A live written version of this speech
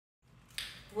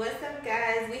What's up,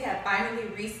 guys? We have finally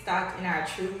restocked in our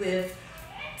True Lift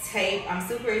tape. I'm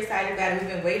super excited about it. We've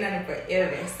been waiting on it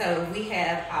forever. So we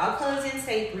have all colors in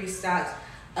tape restocked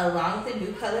along with the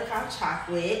new color called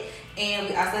chocolate, and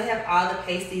we also have all the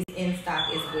pasties in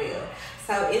stock as well.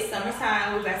 So it's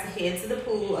summertime. We're about to head to the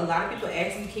pool. A lot of people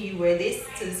ask me, can you wear this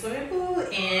to the swimming pool?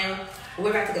 And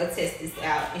we're about to go test this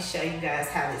out and show you guys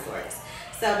how this works.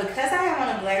 So because I have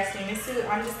on a black swimming suit,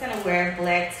 I'm just gonna wear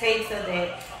black tape so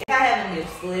that if I have a nip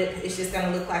slip, it's just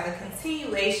gonna look like a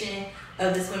continuation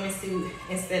of the swimming suit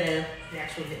instead of the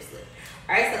actual nip slip.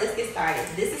 All right, so let's get started.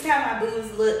 This is how my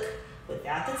boobs look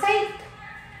without the tape.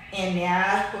 And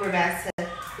now we're about to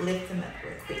lift them up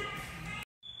real quick.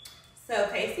 So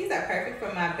pasties are perfect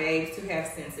for my babes who have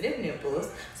sensitive nipples.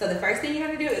 So the first thing you're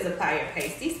gonna do is apply your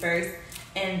pasties first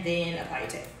and then apply your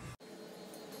tape.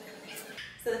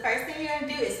 So the first thing you're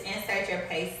gonna do is insert your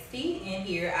pasty in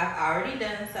here. I've already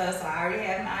done so I already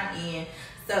have mine in.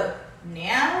 So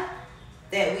now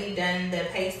that we've done the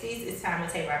pasties, it's time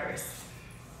to tape our breasts.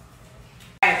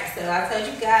 Alright, so I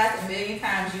told you guys a million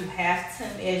times you have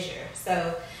to measure.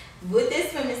 So with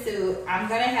this swimming suit, I'm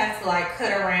gonna have to like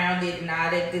cut around it and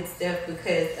all that good stuff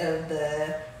because of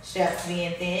the straps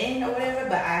being thin or whatever,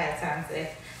 but I have time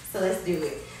today. So let's do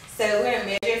it. So we're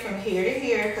gonna measure from here to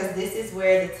here because this is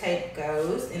where the tape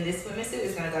goes, and this swimming suit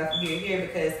is gonna go from here to here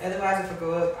because otherwise if I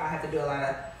go up, I have to do a lot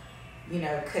of,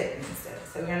 cutting and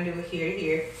stuff. So we're gonna do it here to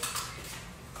here.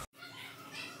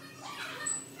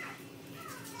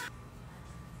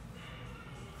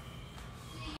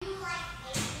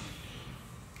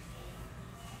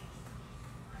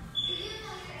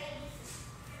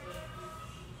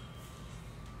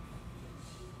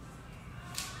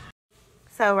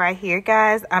 So right here,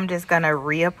 guys, I'm just gonna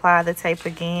reapply the tape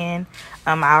again.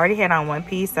 I already had on one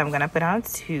piece, so I'm gonna put on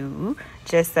two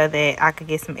just so that I could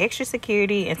get some extra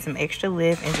security and some extra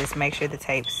lift and just make sure the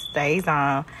tape stays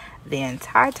on the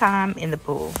entire time in the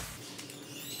pool.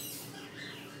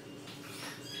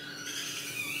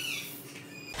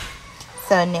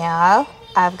 So now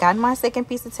I've got my second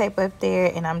piece of tape up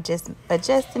there and I'm just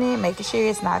adjusting it, making sure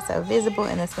it's not so visible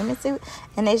in the swimming suit.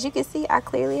 And as you can see, I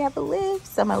clearly have a lift.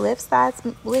 So my left side's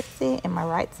lifted and my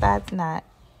right side's not.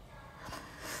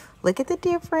 Look at the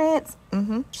difference.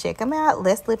 Check them out.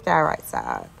 Let's lift our right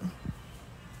side.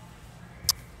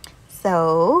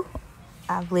 So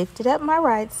I've lifted up my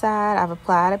right side. I've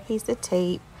applied a piece of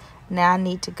tape. Now I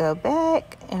need to go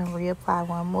back and reapply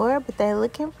one more, but they're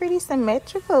looking pretty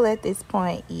symmetrical at this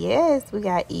point. Yes, we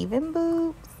got even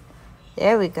boobs.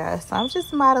 There we go. So I'm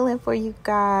just modeling for you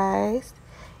guys.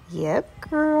 Yep,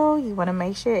 girl. You want to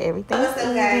make sure everything's What's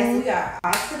up, guys? We are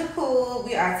off to the pool.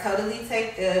 We are totally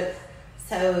taped up.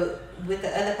 So with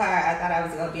the other part, I thought I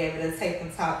was gonna be able to tape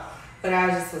and talk, but I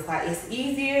just was like, it's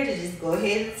easier to just go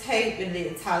ahead and tape and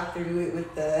then talk through it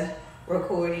with the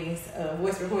recordings,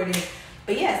 voice recordings.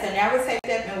 But yeah, so now we're taped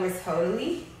up and we're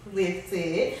totally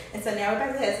lifted. And so now we're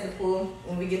about to head to the pool.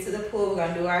 When we get to the pool, we're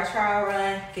gonna do our trial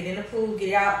run, get in the pool,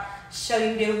 get out, show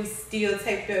you that we still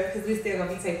taped up because we're still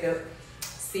gonna be taped up.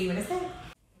 See you in a second.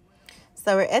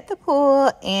 So we're at the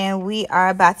pool and we are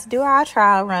about to do our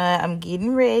trial run. I'm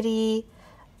getting ready,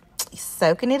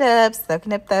 soaking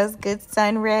up those good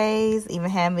sun rays. Even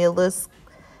had me a little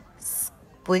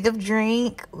swig of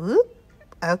drink. Whoop.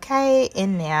 Okay,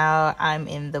 and now I'm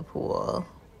in the pool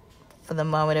for the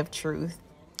moment of truth.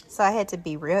 So I had to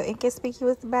be real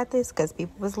inconspicuous about this because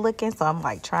people was looking. So I'm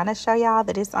like trying to show y'all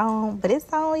that it's on, but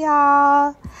it's on,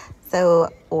 y'all. So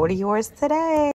order yours today.